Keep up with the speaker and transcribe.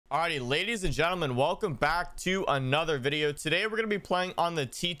Alrighty, ladies and gentlemen, welcome back to another video. Today we're going to be playing on the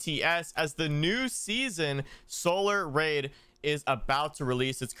TTS as the new season Solar Raid is about to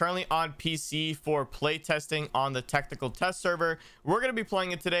release. It's currently on PC for playtesting on the technical test server. We're going to be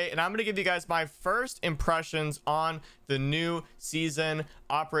playing it today, and I'm going to give you guys my first impressions on the new season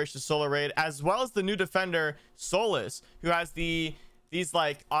Operation Solar Raid, as well as the new defender Solus, who has these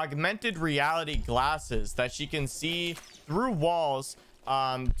like augmented reality glasses that she can see through walls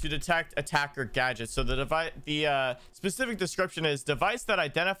to detect attacker gadgets. So the specific description is device that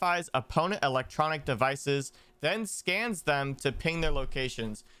identifies opponent electronic devices, then scans them to ping their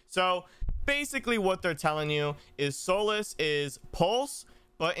locations. So basically what they're telling you is Solus is pulse,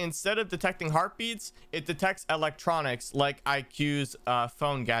 but instead of detecting heartbeats, it detects electronics like IQ's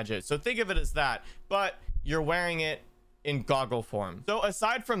phone gadget. So think of it as that, but you're wearing it in goggle form. So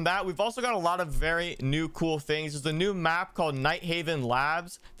aside from that, we've also got a lot of very new cool things. There's a new map called Night Haven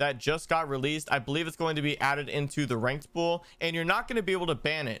Labs that just got released. I believe it's going to be added into the ranked pool, and you're not going to be able to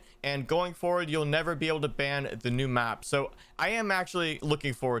ban it, and going forward you'll never be able to ban the new map. So I am actually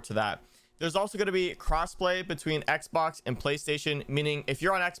looking forward to that. There's also going to be crossplay between Xbox and PlayStation, meaning if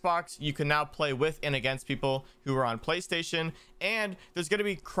you're on Xbox, you can now play with and against people who are on PlayStation. And there's going to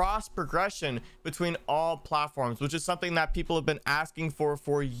be cross progression between all platforms, which is something that people have been asking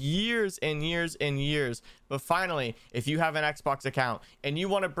for years and years and years. But finally, if you have an Xbox account and you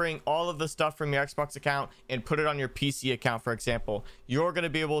want to bring all of the stuff from your Xbox account and put it on your PC account, for example, you're going to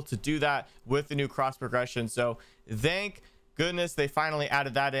be able to do that with the new cross progression. So thank goodness they finally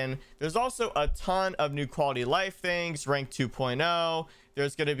added that in. There's also a ton of new quality life things, rank 2.0.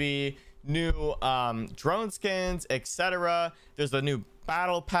 There's going to be new drone skins, etc. There's a new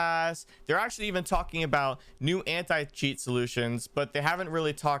battle pass. They're actually even talking about new anti-cheat solutions, but they haven't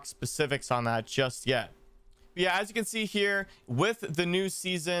really talked specifics on that just yet. But yeah, as you can see here, with the new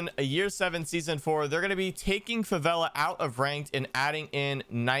season, a year 7 season 4, they're going to be taking favela out of ranked and adding in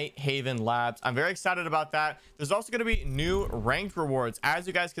Night Haven Labs. I'm very excited about that. There's also going to be new ranked rewards. As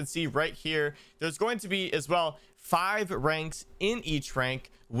you guys can see right here, there's going to be as well 5 ranks in each rank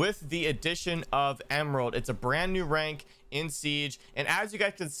with the addition of Emerald. It's a brand new rank in Siege, and as you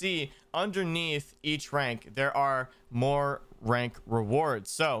guys can see underneath each rank, there are more rank rewards.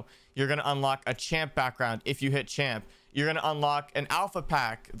 So you're going to unlock a champ background if you hit champ. You're going to unlock an alpha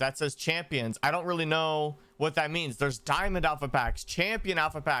pack that says champions. I don't really know what that means. There's diamond alpha packs, champion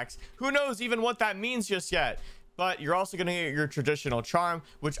alpha packs. Who knows even what that means just yet? But you're also going to get your traditional charm,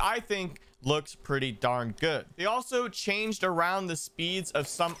 which I think looks pretty darn good. They also changed around the speeds of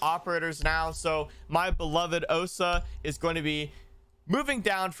some operators now. So my beloved Osa is going to be moving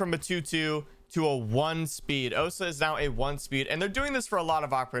down from a 2-2 to a 1 speed. Osa is now a 1 speed, and they're doing this for a lot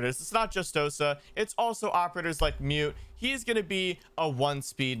of operators. It's not just Osa, it's also operators like Mute. He's going to be a 1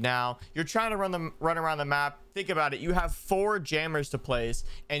 speed now. You're trying to run around the map. Think about it. You have 4 jammers to place,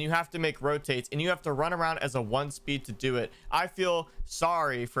 and you have to make rotates, and you have to run around as a 1 speed to do it. I feel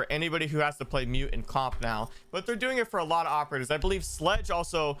sorry for anybody who has to play Mute in comp now, but they're doing it for a lot of operators. I believe Sledge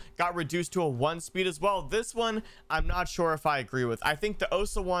also got reduced to a 1 speed as well. This one, I'm not sure if I agree with. I think the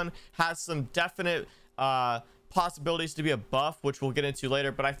Osa one has some definite possibilities to be a buff, which we'll get into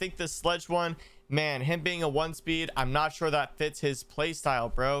later, but I think this Sledge one, man, him being a 1 speed, I'm not sure that fits his play style,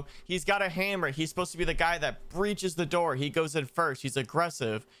 bro. He's got a hammer. He's supposed to be the guy that breaches the door. He goes in first. He's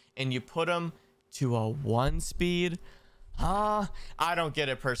aggressive, and you put him to a 1 speed. I don't get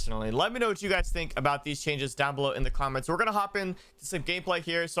it personally. Let me know what you guys think about these changes down below in the comments. We're gonna hop into some gameplay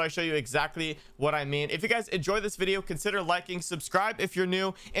here so I show you exactly what I mean. If you guys enjoy this video, consider liking, subscribe if you're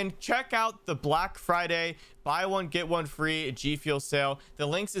new, and check out the Black Friday buy one get one free G Fuel sale. The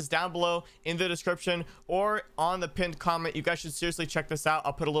links is down below in the description or on the pinned comment. You guys should seriously check this out.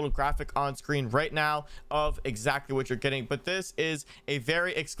 I'll put a little graphic on screen right now of exactly what you're getting, but this is a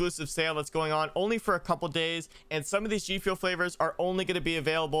very exclusive sale that's going on only for a couple days, and some of these G Fuel flavors are only going to be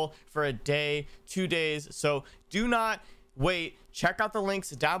available for a day, 2 days, so do not wait. Check out the links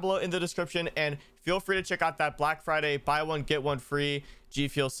down below in the description, and feel free to check out that Black Friday buy one get one free G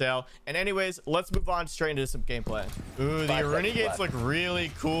Fuel sale. And anyways, let's move on straight into some gameplay. Ooh, the Renegades look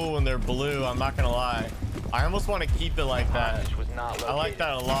really cool when they're blue, I'm not gonna lie. I almost want to keep it like that. I like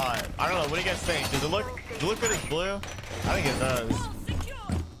that a lot. I don't know, what do you guys think? Does it look good as blue? I think it does.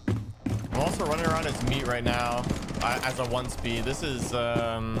 I'm also running around as Meat right now as a 1 speed. This is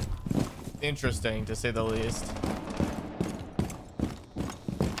interesting to say the least.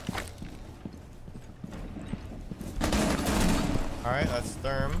 All right, that's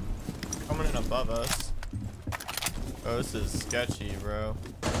Therm coming in above us. Oh, this is sketchy, bro.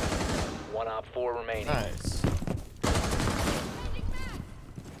 1 op 4 remaining. Nice.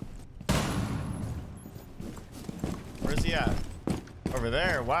 he at? Over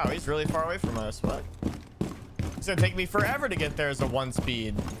there. Wow, he's really far away from us. What? It's gonna take me forever to get there as a 1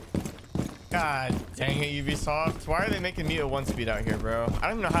 speed. God dang it, Ubisoft. Why are they making me a 1 speed out here, bro? I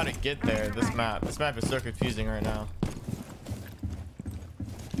don't even know how to get there. This map is so confusing right now.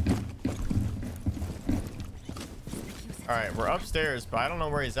 All right, we're upstairs, but I don't know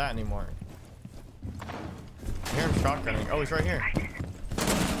where he's at anymore. I hear him shotgunning. Oh, he's right here.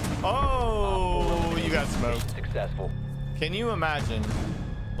 Oh, you got smoked. Successful. Can you imagine,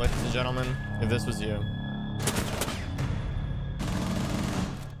 ladies and gentlemen, if this was you?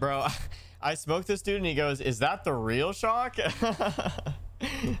 Bro, I smoked this dude and he goes, "Is that the real Shawk?"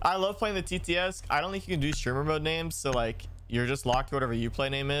 I love playing the TTS. I don't think you can do streamer mode names, so like you're just locked to whatever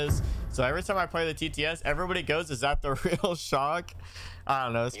Uplay name is. So every time I play the TTS, everybody goes, "Is that the real Shawk?" I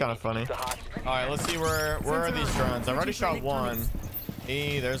don't know, it's kind of funny. All right, let's see where are these drones. I've already shot one.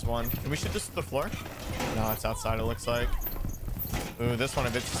 Hey, there's one. Can we shoot this to the floor? No, it's outside, it looks like. Ooh, this one,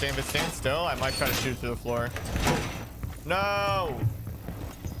 if it stands still, I might try to shoot it through the floor. No.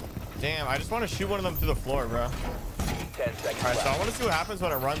 Damn, I just want to shoot one of them through the floor, bro. 10 seconds. All right, so I want to see what happens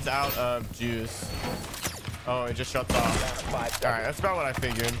when it runs out of juice. Oh, it just shuts off. All right, that's about what I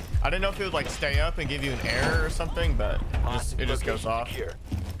figured. I didn't know if it would like stay up and give you an error or something, but it just goes off.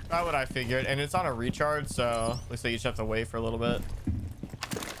 About what I figured, and it's on a recharge, so looks like you just have to wait for a little bit.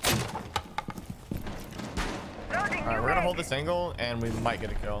 All right, we're gonna hold this angle, and we might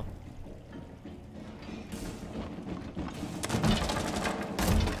get a kill.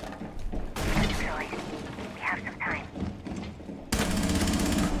 We have some time.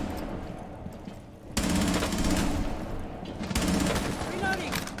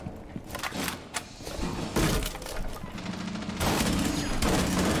 Reloading.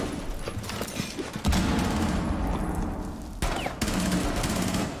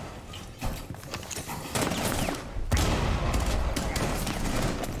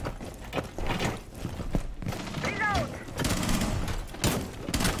 Reload.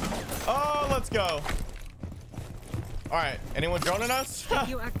 Oh, let's go. All right, anyone joining us?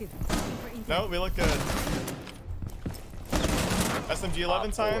 No, we look good. SMG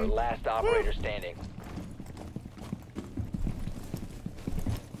 11 time. Last operator standing.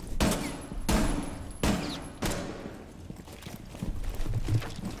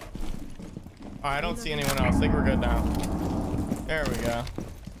 Oh, I don't see anyone else. I think we're good now. There we go.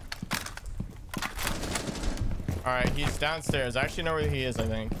 All right, he's downstairs. I actually know where he is, I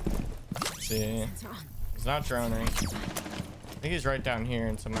think. Let's see. He's not droning. I think he's right down here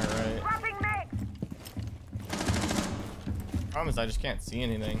and to my right. Problem is I just can't see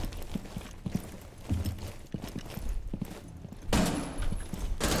anything.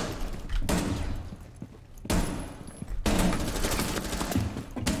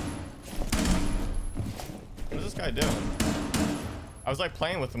 What is this guy doing? I was like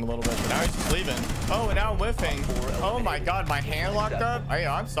playing with him a little bit, but now he's just leaving. Oh, and now I'm whiffing. Oh my god, my hand locked up.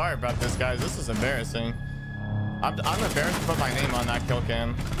 I'm sorry about this, guys. This is embarrassing. I'm embarrassed to put my name on that kill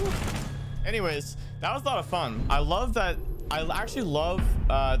cam. Anyways, that was a lot of fun. I love that. I actually love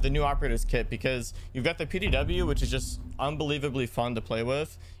the new operators kit because you've got the PDW, which is just unbelievably fun to play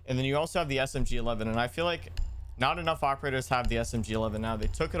with, and then you also have the SMG 11, and I feel like not enough operators have the SMG 11 now. They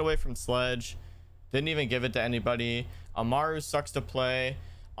took it away from Sledge, didn't even give it to anybody. Amaru sucks to play.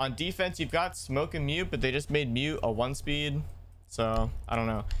 On defense, you've got Smoke and Mute, but they just made Mute a 1 speed, so I don't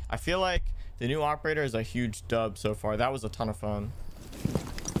know. I feel like the new operator is a huge dub so far. That was a ton of fun.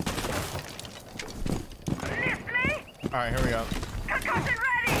 All right, here we go. I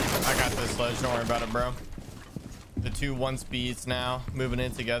got this, Sledge. Don't worry about it, bro. The 2 1 speeds now moving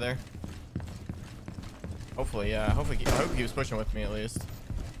in together. Hopefully, yeah. I hope he keeps pushing with me at least.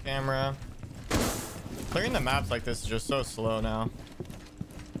 Camera. Clearing the maps like this is just so slow now.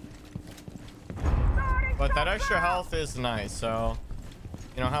 But that extra health is nice, so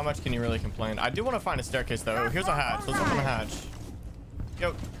you know, how much can you really complain? I do want to find a staircase though. Here's a hatch. Let's open the hatch.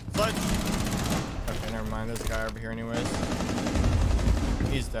 Yo, Sledge. Okay, never mind. There's a guy over here anyways.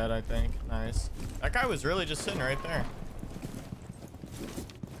 He's dead, I think. Nice. That guy was really just sitting right there.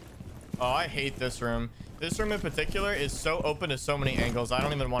 Oh, I hate this room. This room in particular is so open to so many angles. I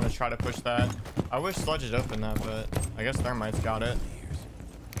don't even want to try to push that. I wish Sledge had opened that, but I guess Thermite's got it.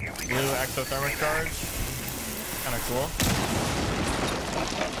 Blue exothermic charge. Kind of cool.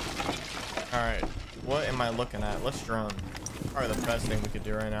 All right, what am I looking at? Let's drone. Probably the best thing we could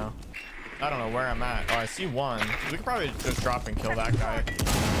do right now. I don't know where I'm at. Oh, I see one. We could probably just drop and kill that guy.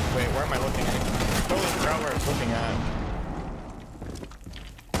 Wait, where am I looking at? I totally forgot where I was looking at.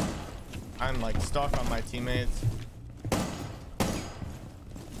 I'm like stuck on my teammates.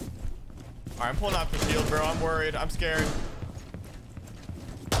 All right, I'm pulling out the shield, bro. I'm worried. I'm scared.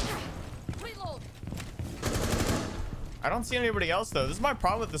 Reload. I don't see anybody else though. This is my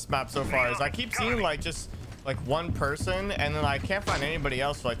problem with this map so far, is I keep seeing like just like one person, and then I can't find anybody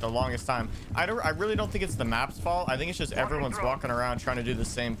else for like the longest time. I really don't think it's the map's fault. I think it's just everyone's walking around trying to do the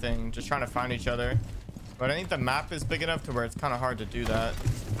same thing, just trying to find each other. But I think the map is big enough to where it's kind of hard to do that.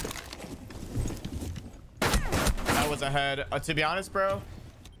 That was a head. To be honest, bro,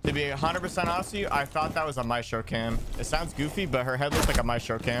 to be 100% honest with you, I thought that was a Maestro cam. It sounds goofy, but her head looks like a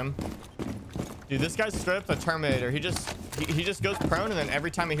Maestro cam. Dude, this guy's straight up a Terminator. He just goes prone, and then every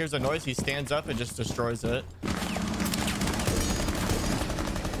time he hears a noise, he stands up and just destroys it.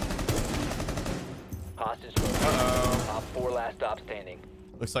 Hostage. Uh-oh. Top 4 last stop standing.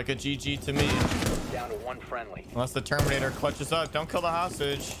 Looks like a GG to me. Down to 1 friendly. Unless the Terminator clutches up. Don't kill the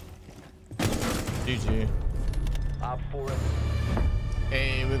hostage. GG. Op 4.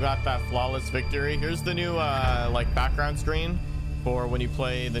 Hey, we got that flawless victory. Here's the new like background screen for when you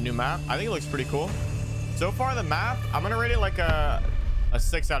play the new map. I think it looks pretty cool. So far, the map, I'm gonna rate it like a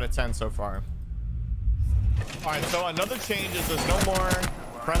 6 out of 10 so far. All right, so another change is there's no more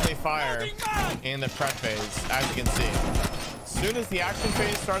friendly fire in the prep phase, as you can see. As soon as the action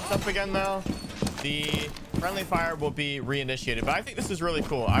phase starts up again though, the friendly fire will be reinitiated. But I think this is really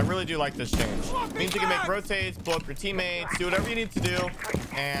cool. I really do like this change. It means you can make rotates, blow up your teammates, do whatever you need to do,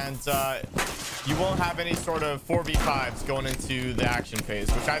 and you won't have any sort of 4v5s going into the action phase,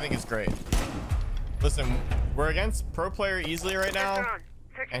 which I think is great. Listen, we're against pro player easily right now,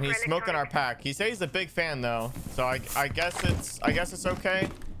 and he's smoking our pack. He says he's a big fan though, so I guess it's okay.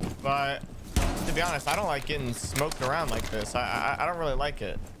 But to be honest, I don't like getting smoked around like this. I don't really like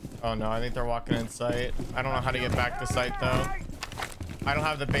it. Oh no, I think they're walking in sight. I don't know how to get back to sight though. I don't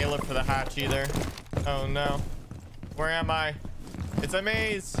have the bailiff for the hatch either. Oh no. Where am I? It's a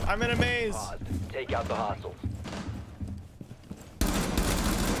maze. I'm in a maze. Pause. Take out the hostiles.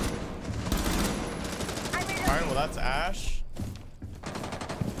 All right, well that's Ash.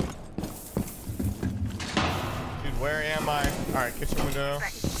 Dude, where am I? All right, kitchen window.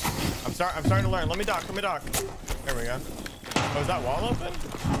 I'm starting to learn. Let me dock. There we go. Oh, is that wall open?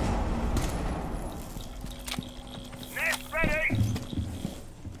 Ready.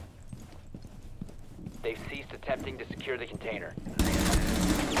 They've ceased attempting to secure the container.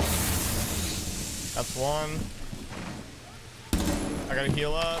 That's one. I gotta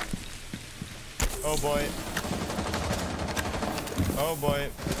heal up. Oh boy. Oh boy.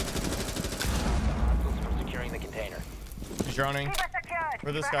 Hostiles for securing the container. He's running.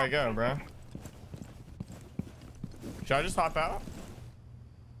 Where'd this guy go, bro? Should I just hop out?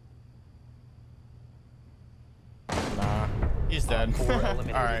 Nah, he's dead.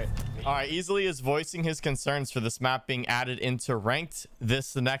 All right, Easily is voicing his concerns for this map being added into ranked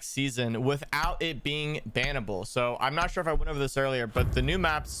this next season without it being bannable. So I'm not sure if I went over this earlier, but the new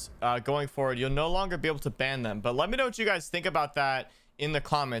maps going forward, you'll no longer be able to ban them. But let me know what you guys think about that in the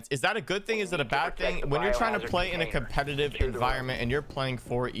comments. Is that a good thing? Is it a bad thing? When you're trying to play in a competitive environment and you're playing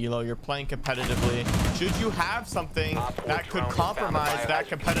for elo, you're playing competitively, should you have something that could compromise that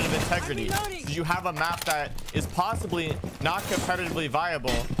competitive integrity? Should you have a map that is possibly not competitively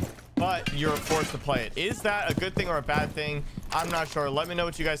viable, but you're forced to play it? Is that a good thing or a bad thing? I'm not sure. Let me know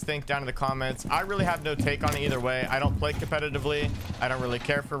what you guys think down in the comments. I really have no take on it either way. I don't play competitively. I don't really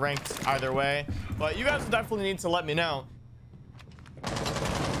care for ranked either way, but you guys definitely need to let me know. All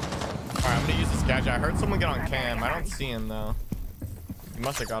right, I'm gonna use this gadget. I heard someone get on cam. I don't see him though. He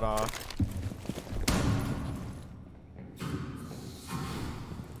must have got off.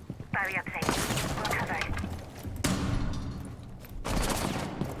 Barrier placed. We're covered.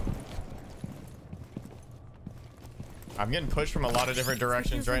 I'm getting pushed from a lot of different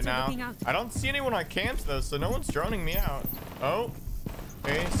directions right now. I don't see anyone on cams though, so no one's droning me out. Oh,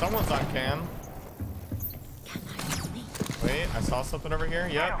 okay, someone's on cam. Wait, I saw something over here.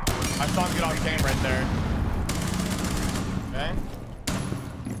 Yep, I saw him get on cam right there. Okay.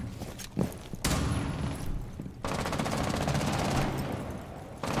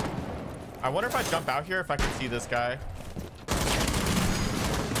 I wonder if I jump out here if I can see this guy.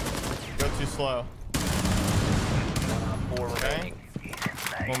 Go too slow. Okay.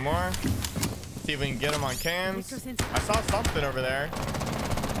 One more. See if we can get him on cams. I saw something over there.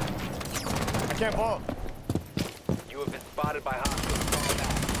 I can't vault. You have been spotted by hostiles.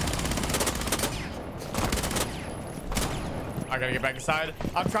 I gotta get back inside.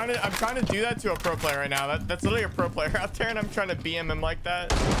 I'm trying to do that to a pro player right now. That's literally a pro player out there, and I'm trying to BM him like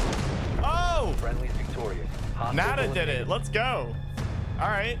that. Oh! Friendly's victorious. Nada did it. Let's go. All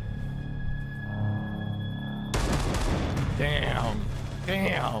right.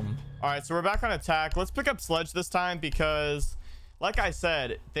 Damn. All right, so we're back on attack. Let's pick up Sledge this time because, like I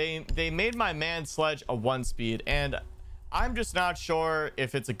said, they made my man Sledge a 1-speed, and I'm just not sure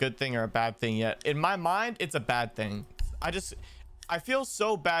if it's a good thing or a bad thing yet. In my mind, it's a bad thing. I feel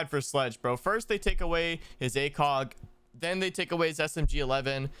so bad for Sledge, bro. First, they take away his ACOG, then they take away his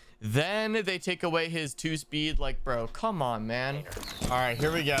SMG-11, then they take away his 2-speed. Like, bro, come on, man. All right,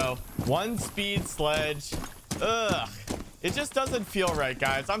 here we go. 1-speed Sledge. Ugh. It just doesn't feel right,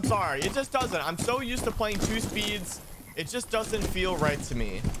 guys. I'm sorry. It just doesn't. I'm so used to playing 2 speeds. It just doesn't feel right to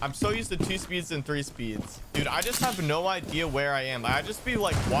me. I'm so used to 2 speeds and 3 speeds. Dude, I just have no idea where I am. I just be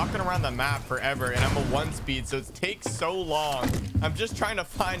like walking around the map forever, and I'm a 1-speed, so it takes so long. I'm just trying to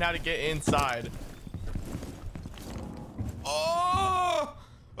find how to get inside. Oh!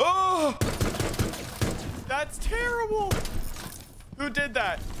 Oh! That's terrible. Who did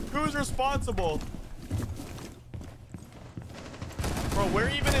that? Who's responsible? Bro, where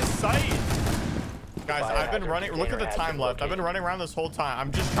even is sight? Guys, I've been running. Look at the time left. I've been running around this whole time.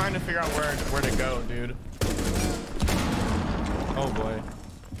 I'm just trying to figure out where to go, dude. Oh boy.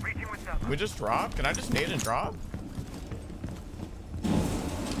 We just dropped? Can I just nade and drop?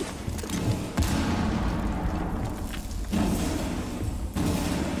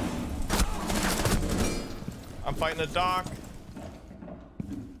 I'm fighting the dock.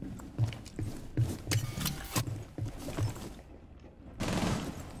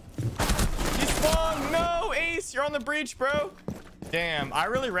 No, Ace, you're on the breach, bro. Damn, I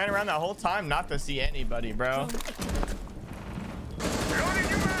really ran around that whole time not to see anybody, bro.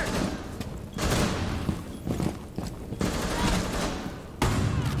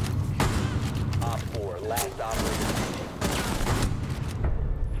 Op 4, last operator.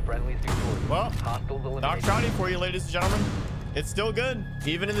 Friendly's victorious. Well, Hostiles eliminated. knock shotty for you, ladies and gentlemen. It's still good,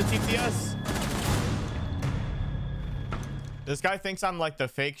 even in the TTS. This guy thinks I'm like the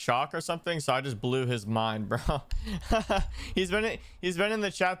fake Shawk or something, so I just blew his mind, bro. he's been in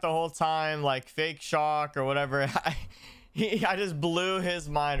the chat the whole time, like fake Shawk or whatever. I just blew his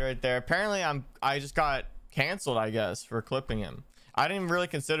mind right there. Apparently I just got canceled, I guess, for clipping him. I didn't really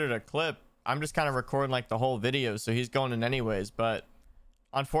consider it a clip. I'm just kind of recording like the whole video, so he's going in anyways. But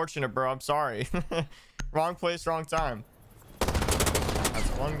unfortunate, bro. I'm sorry. Wrong place, wrong time. That's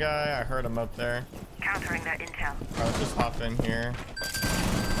one guy. I heard him up there. Countering that intel. Let's just hop in here.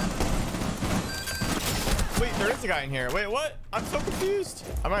 Wait, there is a guy in here. Wait, what? I'm so confused.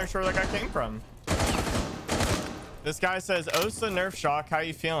 I'm not even sure where that guy came from. This guy says, Osa nerf Shawk, how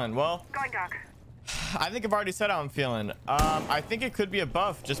you feeling? Well, Going dark. I think I've already said how I'm feeling. I think it could be a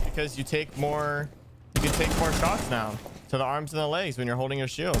buff just because you can take more shots now to the arms and the legs when you're holding your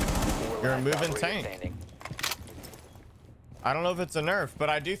shield. You're a moving tank. I don't know if it's a nerf,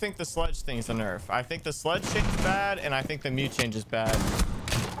 but I do think the Sledge thing's a nerf. I think the Sledge change is bad, and I think the mute change is bad.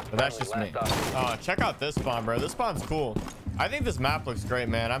 But that's just me. Oh, check out this spawn, bro. This spawn's cool. I think this map looks great,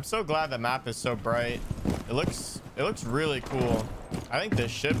 man. I'm so glad the map is so bright. It looks really cool. I think this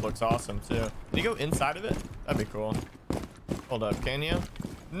ship looks awesome too. Can you go inside of it? That'd be cool. Hold up, can you?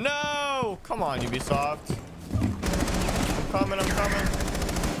 No! Come on, Ubisoft. I'm coming.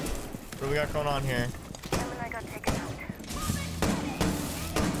 What do we got going on here? I got taken out.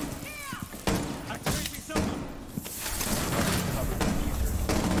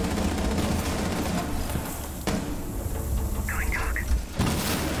 Going dark.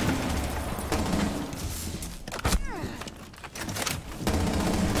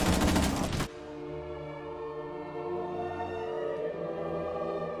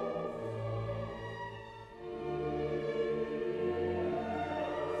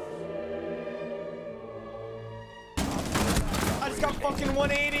 I just got fucking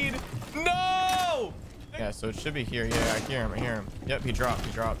 180'd. No! Yeah, so it should be here. Yeah, I hear him. Yep, he dropped.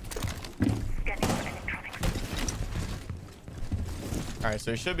 Scanning for electronics. All right,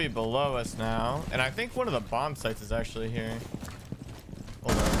 so he should be below us now. And I think one of the bomb sites is actually here.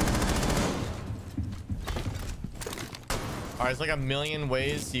 Hold on. All right, there's like a million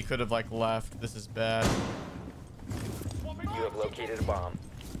ways he could have like left. This is bad. You have located a bomb.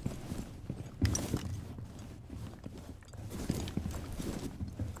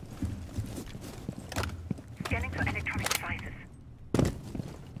 Scanning for electronic devices.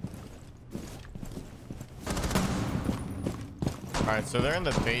 All right, so they're in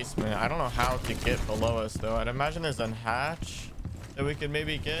the basement. I don't know how to get below us though. I'd imagine there's a hatch that we could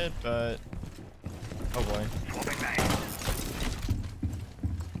maybe get, but oh boy.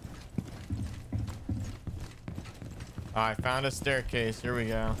 I found a staircase. Here we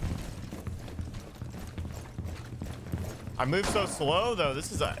go. I move so slow though.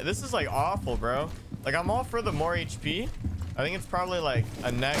 This is like awful, bro. Like I'm all for the more HP. I think it's probably like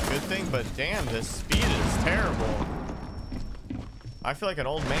a net good thing, but damn, this speed is terrible. I feel like an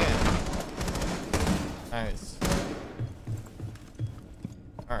old man. Nice.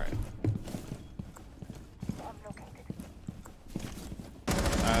 All right.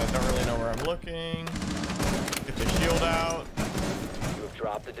 I don't really know where I'm looking. Get the shield out. You have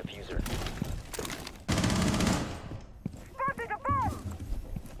dropped the diffuser. Spotted a bomb!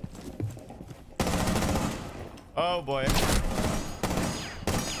 Oh boy.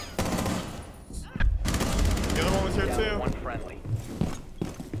 The other one was here Down to too. one friendly.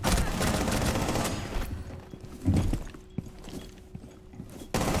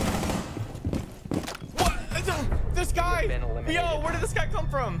 What? This guy! been eliminated. Yo, where did this guy come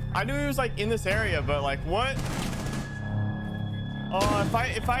from? I knew he was like in this area, but like what? Oh,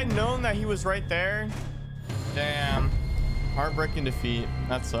 if I had known that he was right there. Damn. Heartbreaking defeat.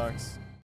 That sucks.